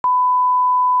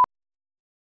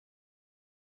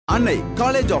Annai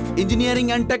College of Engineering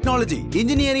and Technology.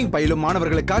 Engineering பயிலும்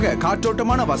மாணவர்களுக்காக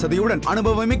காற்றோட்டமான வசதியுடன்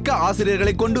அனுபவமிக்க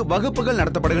ஆசிரியர்களை கொண்டு வகுப்புகள்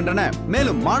நடத்தப்படுகின்றன.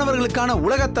 மேலும் மாணவர்களுக்கான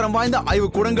உலகத்தரம் வாய்ந்த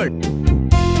ஆய்வுக்கூடங்கள்.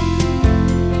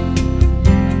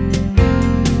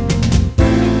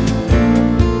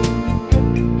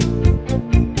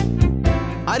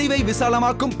 அறிவை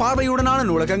விசாலமாக்கும் பார்வையுடனான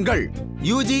நூலகங்கள்.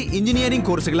 UG Engineering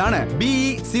கோர்ஸ்களான BE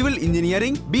Civil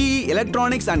Engineering, BE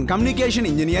Electronics and Communication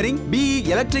Engineering, BE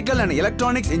Electrical and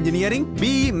Electronics Engineering,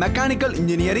 BE Mechanical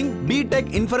Engineering, BTech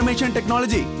Information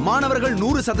Technology. மாணவர்கள்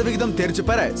 100% தேர்ச்சி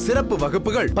பெற சிறப்பு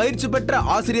வகுப்புகள் பயிற்சி பெற்ற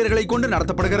ஆசிரியர்களை கொண்டு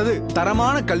நடத்தப்படுகிறது.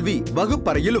 தரமான கல்வி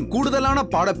வகுப்பறையிலும் கூடுதலான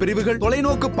பாடப்பிரிவுகள்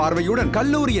தொலைநோக்கு பார்வையுடன்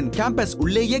கல்லூரியின் கேம்பஸ்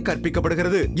உள்ளேயே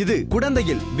கற்பிக்கப்படுகிறது. இது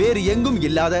குடந்தையில் வேறு எங்கும்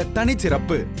இல்லாத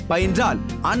தனிச்சிறப்பு. பயின்றால்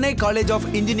அன்னை காலேஜ் ஆஃப்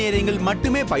இன்ஜினியரிங்கில்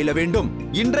மட்டுமே பயில வேண்டும்.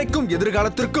 இன்றைக்கும்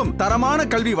எதிர்காலத்திற்கும் தரமான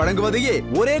கல்வி வழங்குவதையே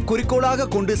ஒரே குறிக்கோளாக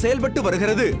கொண்டு செயல்பட்டு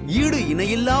வருகிறது. ஈடு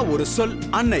இணையில்லா ஒரு சொல்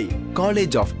அன்னை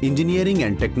College of Engineering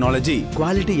and Technology.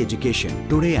 Quality education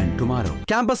today and tomorrow.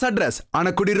 Campus address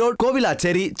Anakudi Road,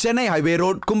 Kovilacheri, Chennai Highway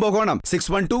Road, Kumbakonam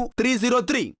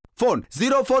 612303. Phone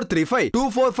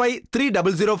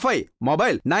 0435-245-3005.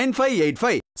 Mobile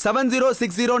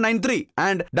 9585-706093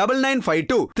 and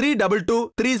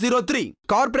 9952-322-303.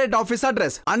 Corporate office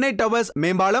address Annai Towers,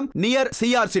 Membalam near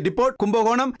CRC Depot,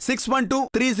 Kumbakonam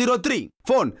 612303.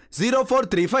 Phone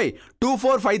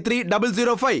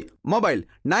 0435-2453005. Mobile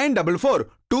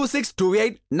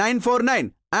 944-2628-949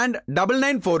 and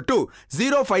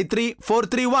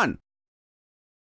 9942-053-431.